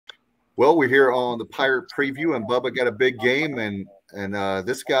Well, we're here on the Pirate Preview, and Bubba got a big game, and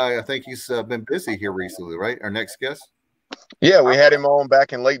this guy, I think he's been busy here recently, right? Our next guest. Yeah, we had him on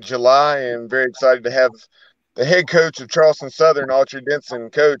back in late July, and very excited to have the head coach of Charleston Southern, Autry Denson.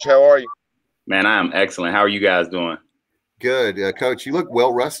 Coach, how are you? Man, I am excellent. How are you guys doing? Good, Coach. You look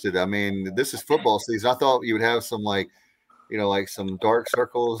well rested. I mean, this is football season. I thought you would have some like some dark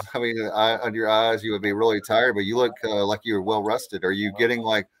circles. I mean, under your eyes, you would be really tired, but you look like you're well rested. Are you getting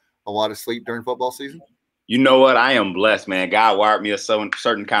like a lot of sleep during football season? You know what? I am blessed, man. God wired me a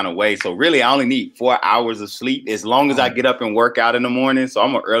certain kind of way. So really, I only need 4 hours of sleep as long as I get up and work out in the morning. So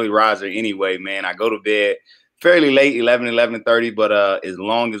I'm an early riser anyway, man. I go to bed fairly late, 11:30, but as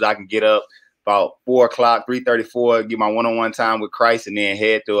long as I can get up about 4 o'clock, 3:34, get my one-on-one time with Christ, and then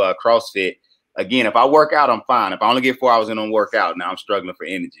head to CrossFit. Again, if I work out, I'm fine. If I only get 4 hours in on workout, now I'm struggling for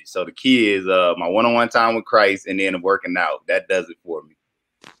energy. So the key is my one-on-one time with Christ and then working out. That does it for me.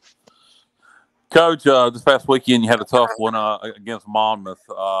 Coach, this past weekend you had a tough one against Monmouth.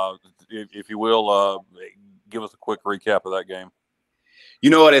 If you will, give us a quick recap of that game. You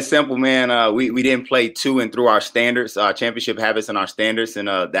know what? It's simple, man. We didn't play to and through our standards, our championship habits and our standards, and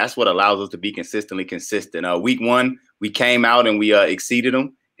that's what allows us to be consistently consistent. Week one, we came out and we exceeded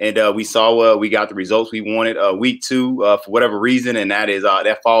them, and we saw we got the results we wanted. Week two, for whatever reason, and that is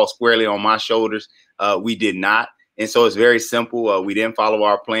that falls squarely on my shoulders. We did not. And so it's very simple. We didn't follow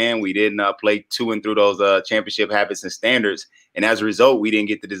our plan. We didn't play to and through those championship habits and standards. And as a result, we didn't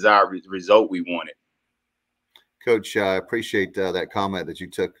get the desired result we wanted. Coach, I appreciate that comment that you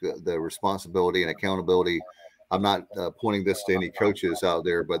took the responsibility and accountability. I'm not pointing this to any coaches out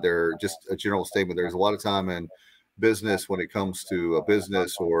there, but they're just a general statement. There's a lot of time in business when it comes to a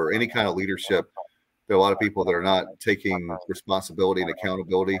business or any kind of leadership. There are a lot of people that are not taking responsibility and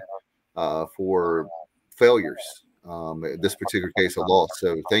accountability for failures. In this particular case, a loss.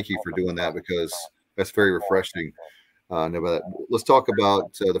 So thank you for doing that because that's very refreshing. Let's talk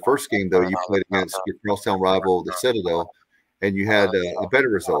about the first game, though. You played against your crosstown rival, the Citadel, and you had a better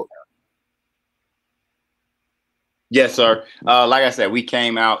result. Yes, sir. Like I said, we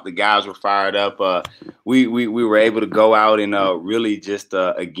came out. The guys were fired up. We were able to go out and really just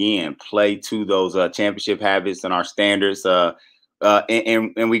again play to those championship habits and our standards.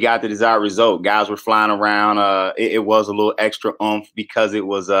 And we got the desired result. Guys were flying around. It was a little extra oomph because it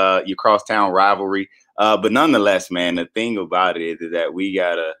was your crosstown rivalry. But nonetheless, man, the thing about it is that we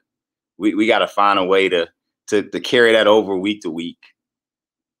gotta find a way to carry that over week to week.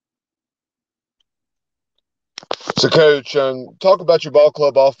 So, Coach, talk about your ball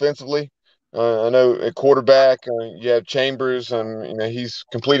club offensively. I know at quarterback you have Chambers. He's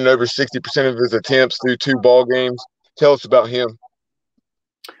completing over 60% of his attempts through 2 ball games. Tell us about him.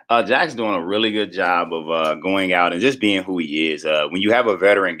 Jack's doing a really good job of going out and just being who he is. When you have a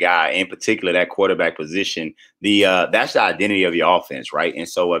veteran guy, in particular that quarterback position, that's the identity of your offense, right? And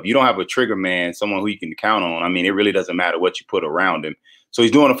so if you don't have a trigger man, someone who you can count on, I mean, it really doesn't matter what you put around him. So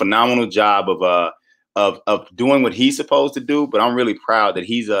he's doing a phenomenal job of doing what he's supposed to do. But I'm really proud that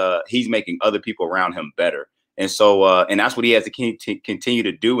he's making other people around him better. And so and that's what he has to continue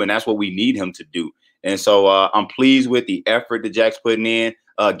to do, and that's what we need him to do. And so I'm pleased with the effort that Jack's putting in.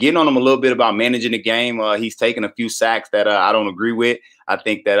 Getting on him a little bit about managing the game. He's taken a few sacks that I don't agree with. I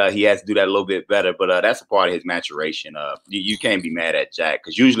think that he has to do that a little bit better, but that's a part of his maturation. You can't be mad at Jack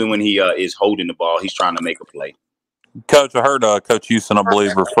because usually when he is holding the ball, he's trying to make a play. Coach, I heard Coach Houston, I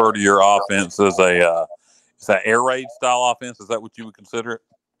believe, refer to your offense as is that air raid style offense? Is that what you would consider it?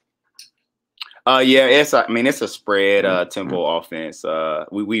 Yeah, it's a spread tempo offense.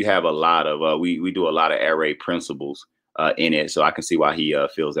 We have a lot of we do a lot of air raid principles in it, so I can see why he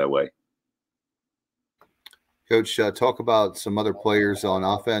feels that way. Coach, talk about some other players on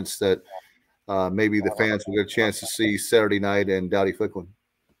offense that maybe the fans will get a chance to see Saturday night in Dowdy Flickland.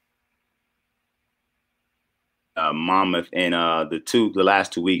 Monmouth in the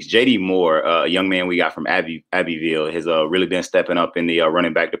last 2 weeks. JD Moore, a young man we got from Abbeville, has really been stepping up in the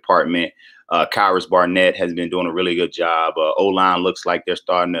running back department. Kyrus Barnett has been doing a really good job. O-line looks like they're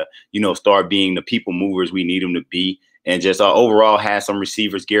starting to, start being the people movers we need them to be. And just overall has some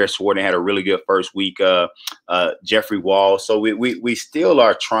receivers. Garrett Swarton had a really good first week. Jeffrey Wall. So we still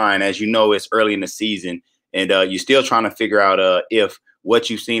are trying, as you know, it's early in the season, and you're still trying to figure out if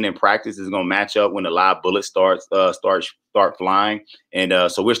what you've seen in practice is going to match up when the live bullets start flying.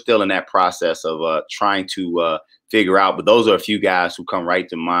 And so we're still in that process of trying to figure out. But those are a few guys who come right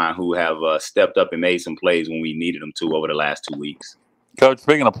to mind who have stepped up and made some plays when we needed them to over the last 2 weeks. Coach,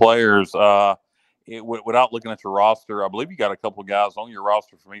 speaking of players, without looking at your roster, I believe you got a couple of guys on your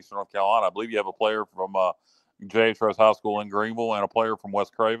roster from Eastern North Carolina. I believe you have a player from J.H. Rose High School in Greenville and a player from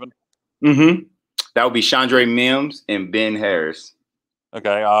West Craven. Mm-hmm. That would be Chandre Mims and Ben Harris.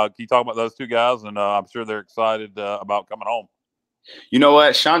 Okay. Can you talk about those two guys? And I'm sure they're excited about coming home. You know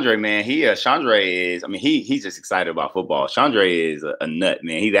what, Chandre, man, Chandre is. I mean, he's just excited about football. Chandre is a nut,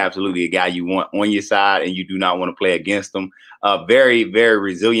 man. He's absolutely a guy you want on your side, and you do not want to play against him. Very, very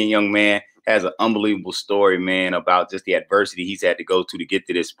resilient young man. Has an unbelievable story, man, about just the adversity he's had to go to get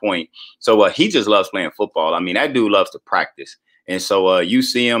to this point. So he just loves playing football. I mean, that dude loves to practice. And so you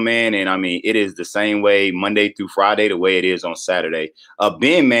see him, man, and I mean, it is the same way Monday through Friday, the way it is on Saturday.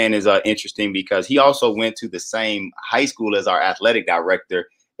 Ben, man, is interesting because he also went to the same high school as our athletic director,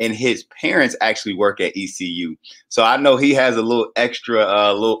 and his parents actually work at ECU. So I know he has a little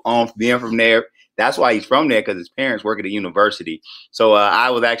extra, little oomph being from there. That's why he's from there, because his parents work at a university. So I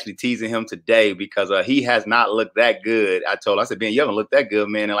was actually teasing him today because he has not looked that good. I said, Ben, you haven't looked that good,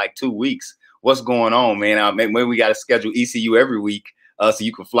 man, in like 2 weeks. What's going on, man? Maybe we got to schedule ECU every week so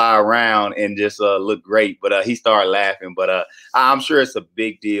you can fly around and just look great. But he started laughing. But I'm sure it's a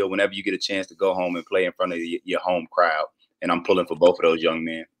big deal whenever you get a chance to go home and play in front of your home crowd. And I'm pulling for both of those young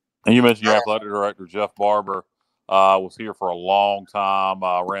men. And you mentioned your athletic director, Jeff Barber, was here for a long time,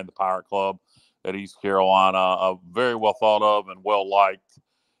 ran the Pirate Club at East Carolina, very well thought of and well liked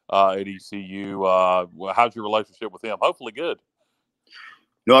at ECU. How's your relationship with him? Hopefully good.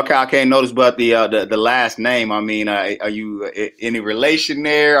 No, I can't notice about the last name. I mean, are you any relation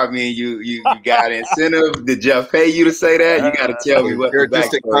there? I mean, you got incentive? Did Jeff pay you to say that? You got to tell me what the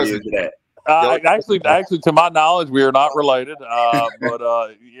backstory is to that. Actually, to my knowledge, we are not related. But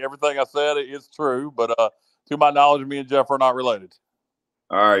everything I said is true. But to my knowledge, me and Jeff are not related.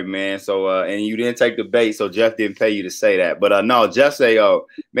 All right, man. So, and you didn't take the bait, so Jeff didn't pay you to say that. But no, Jeff say,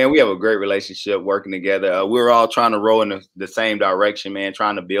 man, we have a great relationship working together. We're all trying to row in the same direction, man,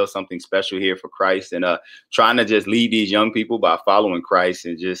 trying to build something special here for Christ and trying to just lead these young people by following Christ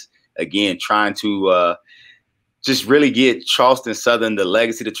and just, again, trying to just really get Charleston Southern, the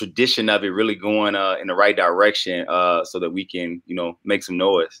legacy, the tradition of it really going in the right direction so that we can, make some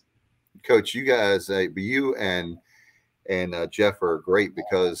noise. Coach, you guys, you and Jeff are great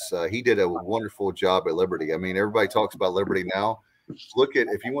because he did a wonderful job at Liberty. I mean, everybody talks about Liberty now. Look at,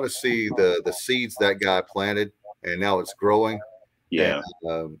 if you want to see the seeds that guy planted and now it's growing. Yeah.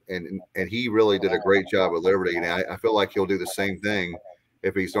 And he really did a great job at Liberty. And I feel like he'll do the same thing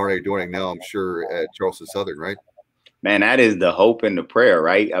if he's already doing it now, I'm sure, at Charleston Southern, right? Man, that is the hope and the prayer,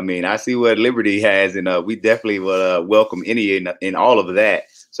 right? I mean, I see what Liberty has, and we definitely will welcome any in all of that.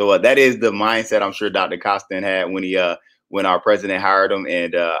 So that is the mindset I'm sure Dr. Costin had when our president hired him,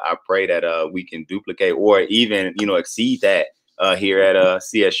 and I pray that we can duplicate or even exceed that here at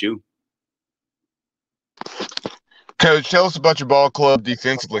CSU. Coach, tell us about your ball club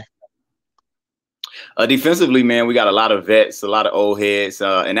defensively. Defensively, man, we got a lot of vets, a lot of old heads,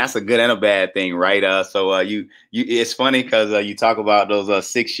 and that's a good and a bad thing, right? So it's funny because you talk about those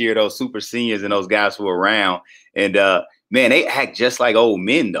 6-year, those super seniors and those guys who are around, and man, they act just like old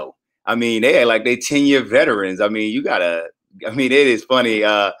men, though. I mean, they act like they 10-year veterans. I mean, it is funny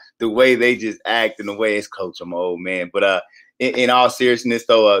the way they just act and the way it's coach. I'm an old man, but in all seriousness,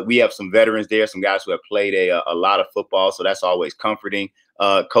 though, we have some veterans there, some guys who have played a lot of football, so that's always comforting.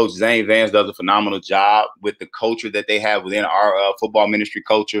 Coach Zane Vance does a phenomenal job with the culture that they have within our football ministry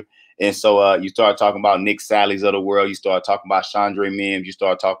culture. And so you start talking about Nick Sally's of the world. You start talking about Chandre Mims. You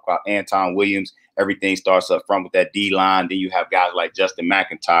start talking about Anton Williams. Everything starts up front with that D-line. Then you have guys like Justin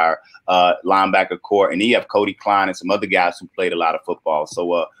McIntyre, linebacker core. And then you have Cody Klein and some other guys who played a lot of football.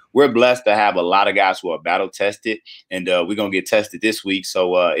 So we're blessed to have a lot of guys who are battle-tested. And we're going to get tested this week.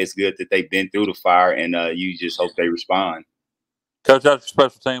 So it's good that they've been through the fire. And you just hope they respond. Coach, how's your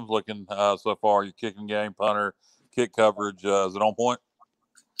special teams looking so far? Your kicking game, punter, kick coverage, is it on point?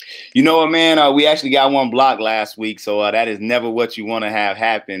 You know what, man? We actually got one block last week, so that is never what you want to have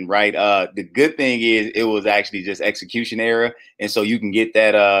happen, right? The good thing is it was actually just execution error, and so you can get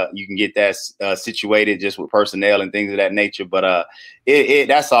that situated just with personnel and things of that nature. But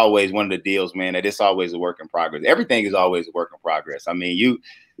that's always one of the deals, man. That it's always a work in progress. Everything is always a work in progress. I mean,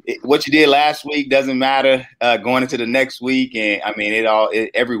 what you did last week doesn't matter going into the next week, and I mean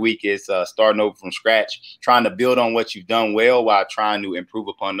every week is starting over from scratch, trying to build on what you've done well while trying to improve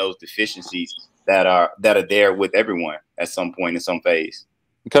upon those deficiencies that are there with everyone at some point in some phase.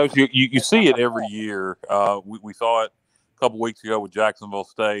 Coach, you see it every year. We saw it a couple weeks ago with Jacksonville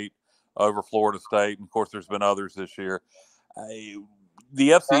State over Florida State, and of course there's been others this year. The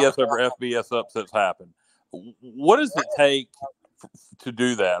FCS over FBS upsets happen. What does it take to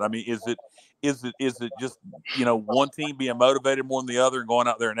do that? I mean, is it just one team being motivated more than the other and going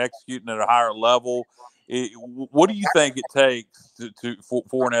out there and executing at a higher level? What do you think it takes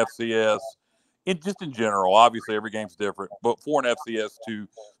for an FCS, just in general? Obviously, every game's different, but for an FCS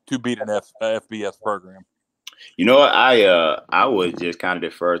to beat an FBS program? You know what? I would just kind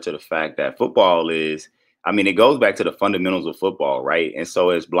of defer to the fact that football is, I mean, it goes back to the fundamentals of football, right? And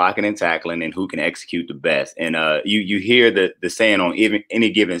so it's blocking and tackling and who can execute the best. And you hear the saying on any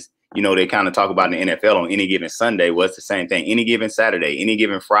given, you know, they kind of talk about in the NFL on any given Sunday. Well, it's the same thing. Any given Saturday, any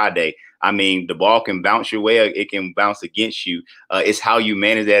given Friday. I mean, the ball can bounce your way. It can bounce against you. It's how you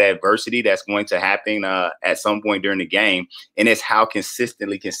manage that adversity that's going to happen at some point during the game. And it's how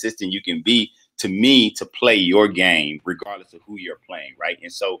consistent you can be, to me, to play your game, regardless of who you're playing, right?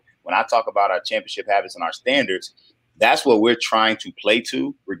 And so when I talk about our championship habits and our standards, that's what we're trying to play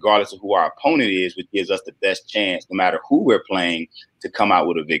to, regardless of who our opponent is, which gives us the best chance, no matter who we're playing, to come out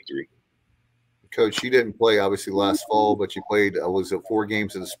with a victory. Coach, you didn't play, obviously, last fall, but you played, was it 4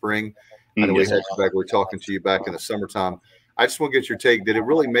 games in the spring? I know we had you back. We were talking to you back in the summertime. I just want to get your take. Did it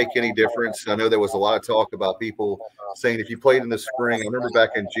really make any difference? I know there was a lot of talk about people saying if you played in the spring. I remember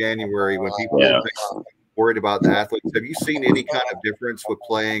back in January when people were worried about the athletes. Have you seen any kind of difference with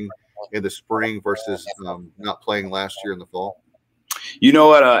playing in the spring versus not playing last year in the fall? You know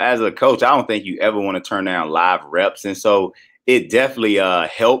what? As a coach, I don't think you ever want to turn down live reps. And so it definitely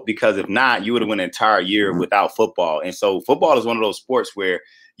helped, because if not, you would have went an entire year without football. And so football is one of those sports where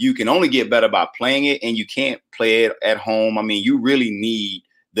you can only get better by playing it, and you can't play it at home. I mean, you really need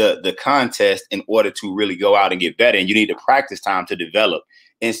the contest in order to really go out and get better, and you need the practice time to develop.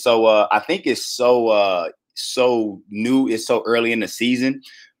 And so I think it's so new, it's so early in the season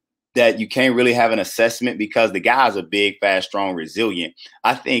that you can't really have an assessment, because the guys are big, fast, strong, resilient.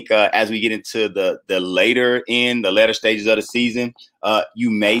 I think as we get into the later stages of the season,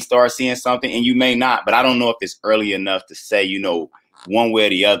 you may start seeing something and you may not, but I don't know if it's early enough to say, you know, one way or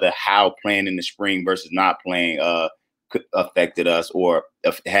the other, how playing in the spring versus not playing affected us or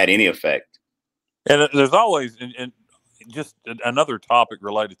had any effect. And there's always, and just another topic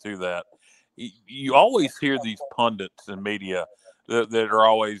related to that, you always hear these pundits in media that are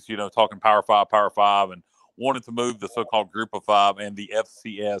always, you know, talking Power 5, and wanted to move the so-called Group of 5 and the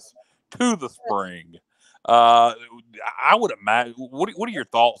FCS to the spring. I would imagine. What are your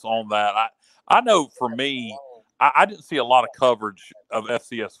thoughts on that? I know for me, I didn't see a lot of coverage of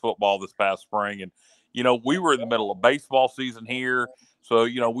FCS football this past spring, and you know, we were in the middle of baseball season here, so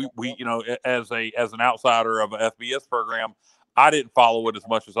you know, we you know, as an outsider of an FBS program, I didn't follow it as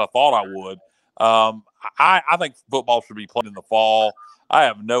much as I thought I would. I think football should be played in the fall. I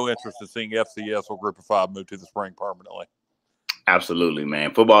have no interest in seeing FCS or Group of 5 move to the spring permanently. Absolutely,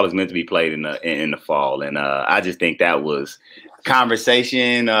 man. Football is meant to be played in the fall, and I just think that was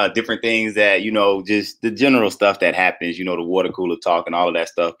conversation, different things that, you know, just the general stuff that happens, you know, the water cooler talk and all of that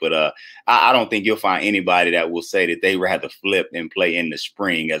stuff. But I don't think you'll find anybody that will say that they rather flip and play in the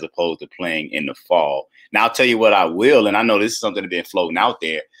spring as opposed to playing in the fall. Now, I'll tell you what I will, and I know this is something that's been floating out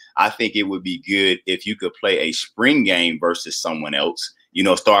there. I think it would be good if you could play a spring game versus someone else. You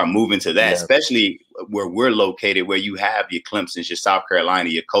know, start moving to that, especially where we're located, where you have your Clemsons, your South Carolina,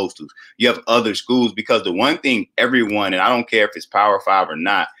 your Coastals. You have other schools, because the one thing everyone, and I don't care if it's Power 5 or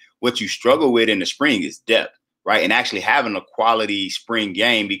not, what you struggle with in the spring is depth, right? And actually having a quality spring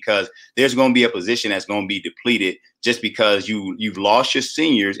game, because there's going to be a position that's going to be depleted just because you've lost your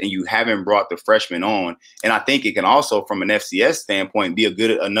seniors and you haven't brought the freshmen on. And I think it can also, from an FCS standpoint, be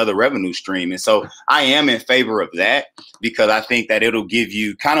another revenue stream. And so I am in favor of that, because I think that it'll give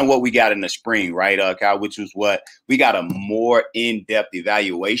you kind of what we got in the spring, right, Kyle, which was what we got, a more in-depth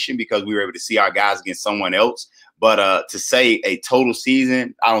evaluation, because we were able to see our guys against someone else. But to say a total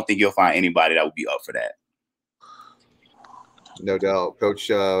season, I don't think you'll find anybody that would be up for that. No doubt, Coach.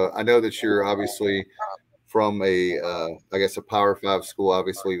 I know that you're obviously from I guess a Power 5 school,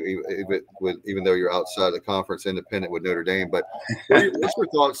 obviously, even though you're outside the conference, independent with Notre Dame. But what's your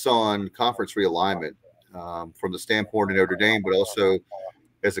thoughts on conference realignment from the standpoint of Notre Dame, but also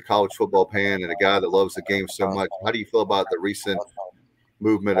as a college football fan and a guy that loves the game so much? How do you feel about the recent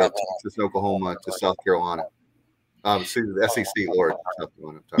movement of Texas and Oklahoma to South Carolina? The SEC, Lord. South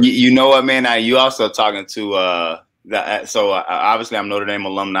Carolina, you know what, man? You also talking to so obviously I'm Notre Dame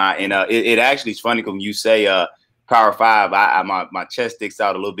alumni, and it actually is funny when you say Power 5. My chest sticks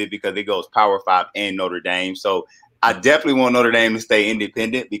out a little bit, because it goes Power 5 and Notre Dame. So I definitely want Notre Dame to stay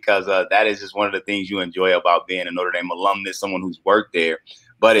independent, because that is just one of the things you enjoy about being a Notre Dame alumnus, someone who's worked there.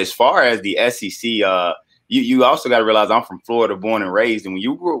 But as far as the SEC, you also got to realize I'm from Florida, born and raised, and when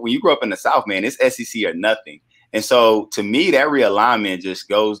you grew up in the South, man, it's SEC or nothing. And so to me, that realignment just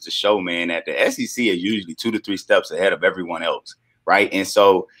goes to show, man, that the SEC is usually 2 to 3 steps ahead of everyone else, right? And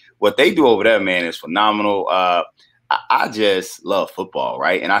so what they do over there, man, is phenomenal. I just love football,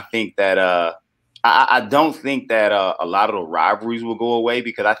 right? And I think that I don't think that a lot of the rivalries will go away,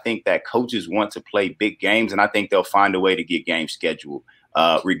 because I think that coaches want to play big games, and I think they'll find a way to get games scheduled,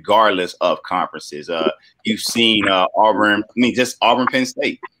 regardless of conferences. You've seen Auburn, just Auburn Penn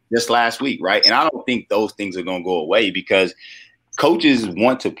State just last week, right? And I don't think those things are going to go away, because coaches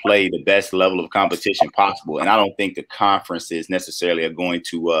want to play the best level of competition possible. And I don't think the conferences necessarily are going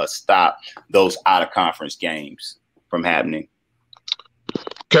to stop those out-of-conference games from happening.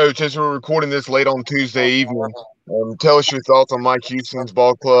 Coach, as we're recording this late on Tuesday evening, tell us your thoughts on Mike Houston's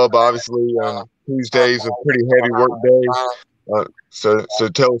ball club. Obviously, Tuesday's a pretty heavy work day. So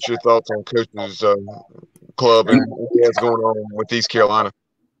tell us your thoughts on Coach's club and what's going on with East Carolina.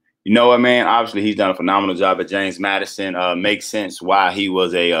 You know what, man? Obviously, he's done a phenomenal job at James Madison. Makes sense why he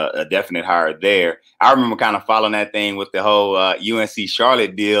was a definite hire there. I remember kind of following that thing with the whole UNC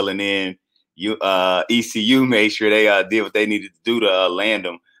Charlotte deal, and then ECU made sure they did what they needed to do to land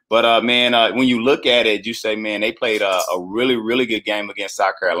them. But, man, when you look at it, you say, man, they played a really, really good game against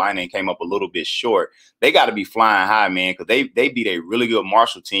South Carolina and came up a little bit short. They got to be flying high, man, because they beat a really good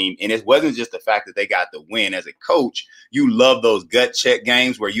Marshall team. And it wasn't just the fact that they got the win. As a coach, you love those gut check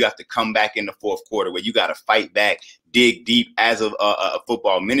games where you have to come back in the fourth quarter, where you got to fight back, dig deep as a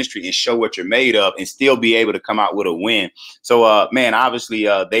football ministry, and show what you're made of and still be able to come out with a win. So, man, obviously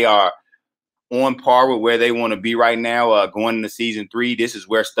they are on par with where they want to be right now, going into season 3. This is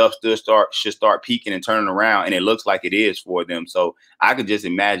where stuff should start peaking and turning around, and it looks like it is for them. So I could just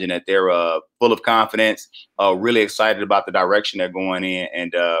imagine that they're full of confidence, really excited about the direction they're going in,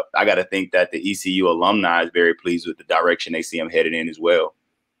 and I got to think that the ECU alumni is very pleased with the direction they see them headed in as well.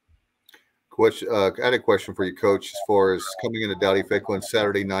 I had a question for you, Coach, as far as coming into Dowdy-Ficklen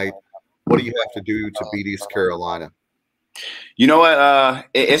Saturday night. What do you have to do to beat East Carolina? You know what?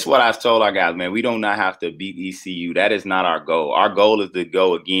 It's what I've told our guys, man. We do not have to beat ECU. That is not our goal. Our goal is to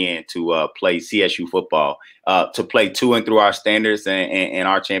go again to play CSU football, to play to and through our standards and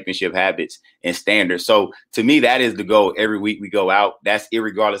our championship habits and standards. So to me, that is the goal. Every week we go out. That's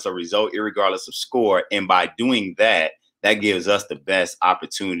irregardless of result, irregardless of score. And by doing that, that gives us the best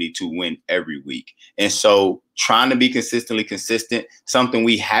opportunity to win every week. And so trying to be consistently consistent, something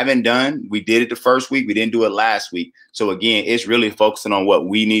we haven't done. We did it the first week. We didn't do it last week. So, again, it's really focusing on what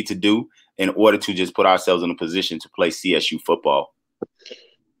we need to do in order to just put ourselves in a position to play CSU football.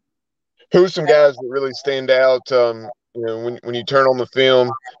 Who are some guys that really stand out? When you turn on the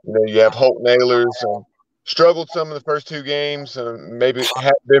film, you have Holt Nailers, struggled some of the first 2 games, maybe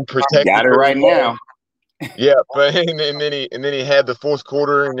have been protected. Got it right now. Yeah, but and then he had the fourth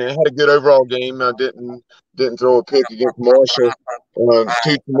quarter and had a good overall game. Didn't throw a pick against Marshall.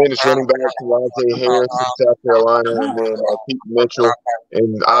 2 tremendous running backs, Isaiah Harris in South Carolina, and then Pete Mitchell,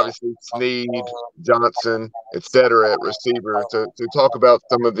 and obviously Sneed, Johnson, etc. at receiver. To talk about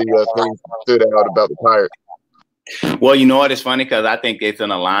some of the things that stood out about the Pirates. Well, you know what? It's funny because I think it's an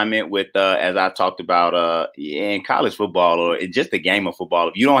alignment with, as I talked about in college football, or it's just a game of football.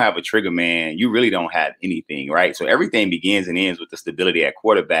 If you don't have a trigger man, you really don't have anything, right? So everything begins and ends with the stability at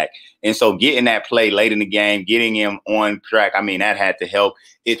quarterback. And so getting that play late in the game, getting him on track, that had to help.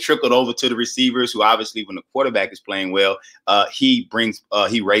 It trickled over to the receivers, who obviously, when the quarterback is playing well, he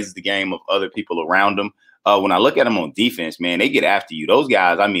raises the game of other people around him. When I look at them on defense, man, they get after you. Those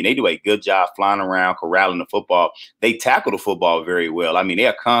guys, they do a good job flying around, corralling the football. They tackle the football very well. They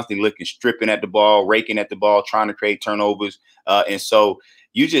are constantly stripping at the ball, raking at the ball, trying to create turnovers. And so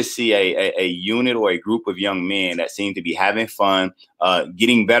you just see a unit or a group of young men that seem to be having fun,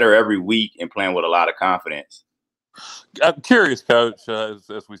 getting better every week, and playing with a lot of confidence. I'm curious, Coach,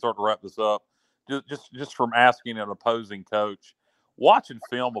 as we start to wrap this up, just from asking an opposing coach, watching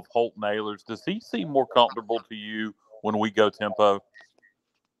film of Holt Nailers, does he seem more comfortable to you when we go tempo?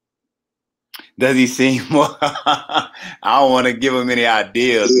 Does he seem more? I don't want to give him any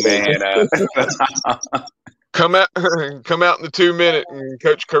ideas, man. Come out in the 2 minute, and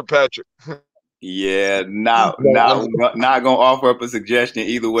Coach Kirkpatrick. Yeah, not gonna offer up a suggestion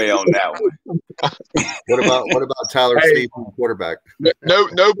either way on that one. What about Tyler Stevens, quarterback?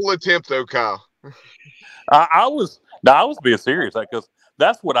 Noble attempt though, Kyle. I was being serious, because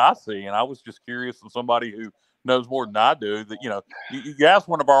that's what I see, and I was just curious from somebody who knows more than I do that you ask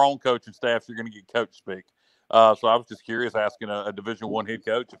one of our own coaching staffs, you're going to get coach speak. So I was just curious, asking a Division I head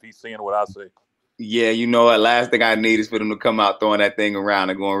coach if he's seeing what I see. Yeah, you know what? Last thing I need is for them to come out throwing that thing around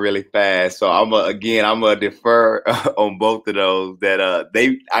and going really fast. So I'm gonna defer on both of those. That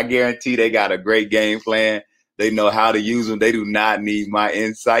I guarantee they got a great game plan. They know how to use them. They do not need my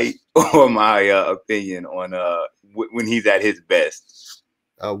insight or my opinion on when he's at his best.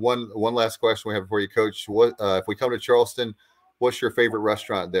 one last question we have for you, Coach. What if we come to Charleston? What's your favorite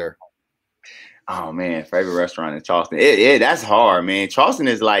restaurant there? Oh man, favorite restaurant in Charleston. That's hard, man. Charleston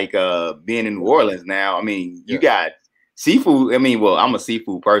is like being in New Orleans now. I mean, you got seafood. I mean, well, I'm a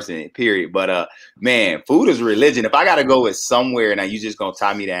seafood person, period. But man, food is religion. If I gotta go with somewhere, now you just gonna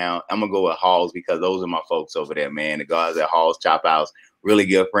tie me down, I'm gonna go with Hall's because those are my folks over there, man. The guys at Hall's Chop House, really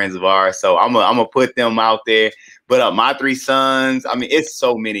good friends of ours. So I'm gonna put them out there. But my three sons, I mean, it's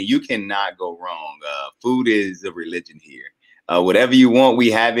so many. You cannot go wrong. Food is a religion here. Whatever you want, we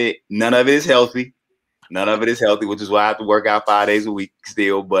have it. None of it is healthy. None of it is healthy, which is why I have to work out 5 days a week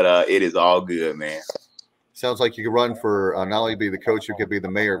still. But it is all good, man. Sounds like you could run for not only be the coach, you could be the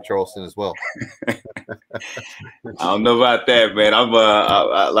mayor of Charleston as well. I don't know about that, man. I'm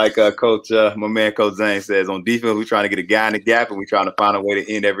like Coach, my man Coach Zane says, on defense, we're trying to get a guy in the gap, and we're trying to find a way to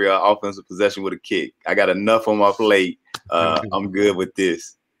end every offensive possession with a kick. I got enough on my plate. I'm good with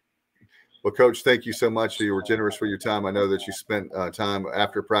this. Well, Coach, thank you so much. You were generous for your time. I know that you spent time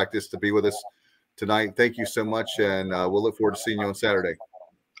after practice to be with us tonight. Thank you so much, and we'll look forward to seeing you on Saturday.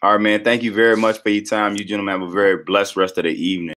 All right, man. Thank you very much for your time. You gentlemen have a very blessed rest of the evening.